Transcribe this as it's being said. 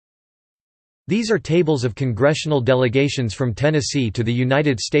These are tables of congressional delegations from Tennessee to the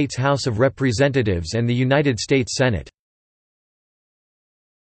United States House of Representatives and the United States Senate.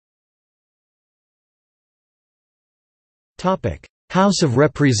 House of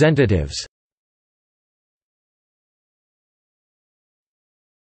Representatives.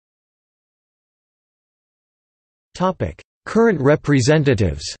 Current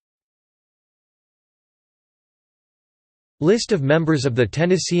representatives. List of members of the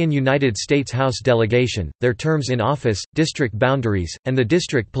Tennessean United States House delegation, their terms in office, district boundaries, and the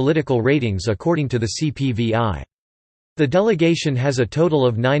district political ratings according to the CPVI. The delegation has a total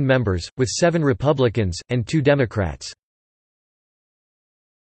of 9 members, with 7 Republicans, and 2 Democrats.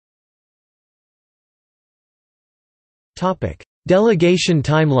 Delegation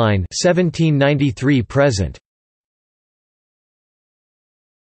timeline 1793 present.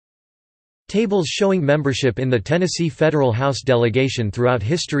 Tables showing membership in the Tennessee Federal House delegation throughout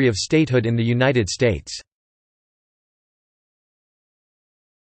history of statehood in the United States.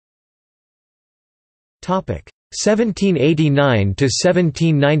 Topic: 1789 to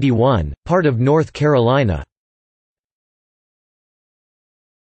 1791, part of North Carolina.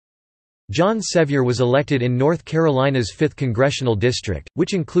 John Sevier was elected in North Carolina's 5th congressional district,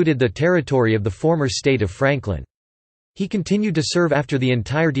 which included the territory of the former state of Franklin. He continued to serve after the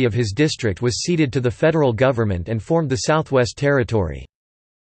entirety of his district was ceded to the federal government and formed the Southwest Territory.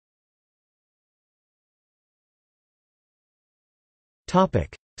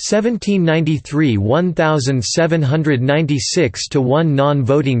 Topic: 1793 1796 to 1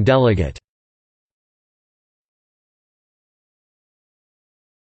 non-voting delegate.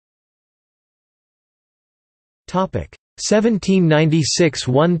 Topic: 1796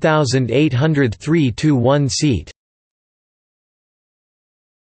 1803 to 1 seat.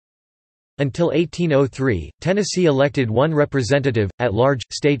 Until 1803, Tennessee elected 1 representative, at large,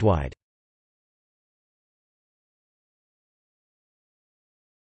 statewide.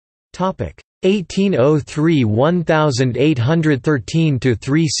 Topic: 1803 1813 to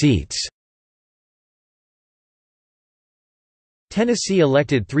 3 seats. Tennessee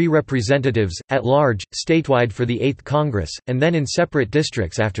elected 3 representatives, at large, statewide for the 8th Congress, and then in separate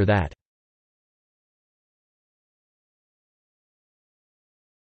districts after that.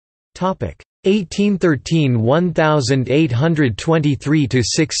 Topic: 1813 1823 to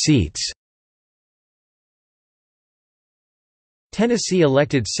 6 seats. Tennessee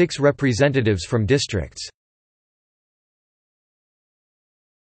elected 6 representatives from districts.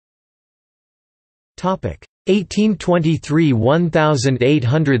 Topic: 1823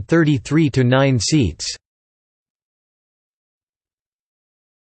 1833 to 9 seats.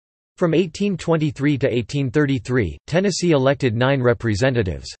 From 1823 to 1833, Tennessee elected 9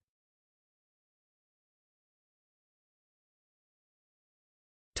 representatives.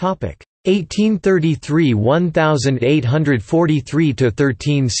 Topic: 1833 1843 to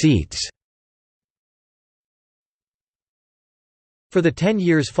 13 seats. For the 10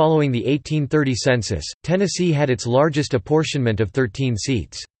 years following the 1830 census, Tennessee had its largest apportionment of 13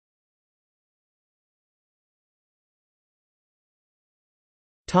 seats.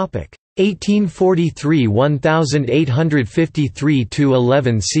 Topic: 1843 1853 to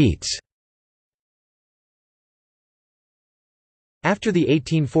 11 seats. After the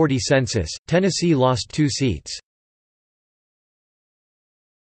 1840 census, Tennessee lost 2 seats.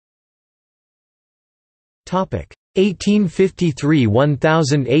 Topic: 1853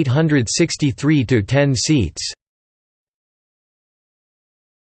 1863 to 10 seats.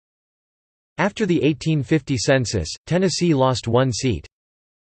 After the 1850 census, Tennessee lost 1 seat.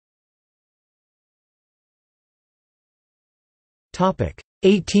 Topic: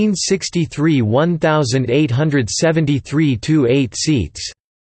 1863 1873 to 8 seats.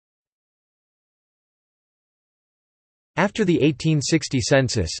 After the 1860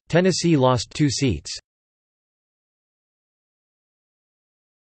 census, Tennessee lost 2 seats.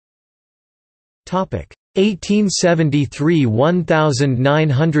 Topic: 1873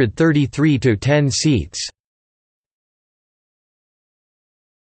 1933 to 10 seats.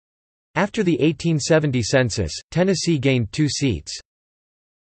 After the 1870 census, Tennessee gained 2 seats.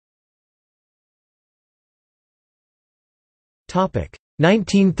 Topic: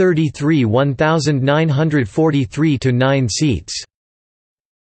 1933 1943 to 9 seats.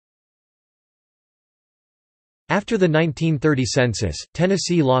 After the 1930 census,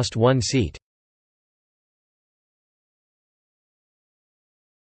 Tennessee lost 1 seat.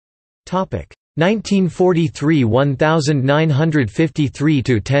 Topic: 1943 1953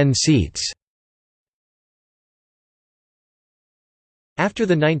 to 10 seats. After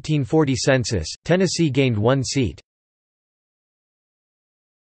the 1940 census, Tennessee gained 1 seat.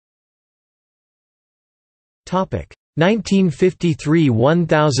 1953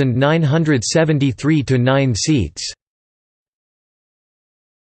 1973 to 9 seats.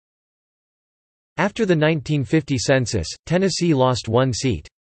 After the 1950 census, Tennessee lost 1 seat.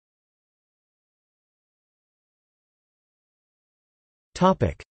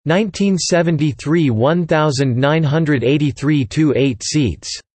 1973 1983 to 8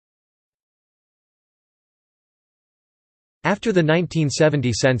 seats. After the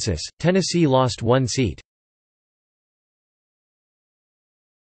 1970 census, Tennessee lost 1 seat.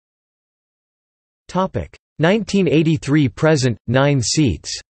 Topic 1983 present, 9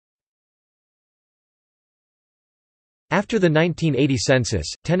 seats. After the 1980 census,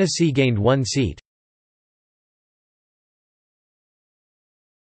 Tennessee gained 1 seat.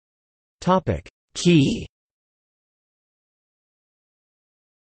 Topic Key.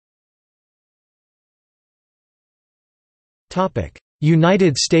 Topic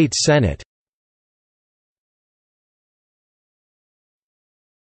United States Senate.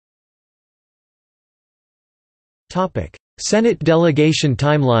 Topic Senate delegation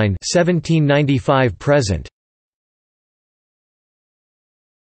timeline 1795 present.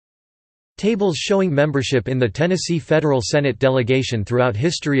 Tables showing membership in the Tennessee Federal Senate delegation throughout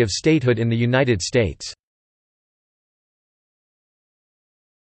history of statehood in the United States.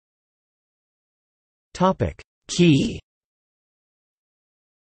 Topic Key.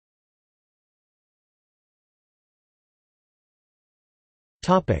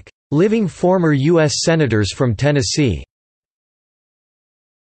 Topic Living former U.S. Senators from Tennessee.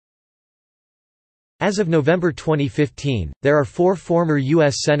 As of November 2015, there are 4 former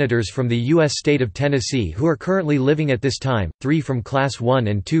U.S. Senators from the U.S. state of Tennessee who are currently living at this time, 3 from Class 1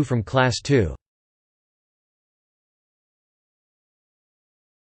 and 2 from Class 2.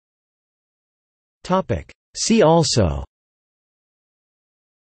 See also: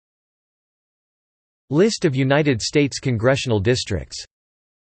 List of United States congressional districts.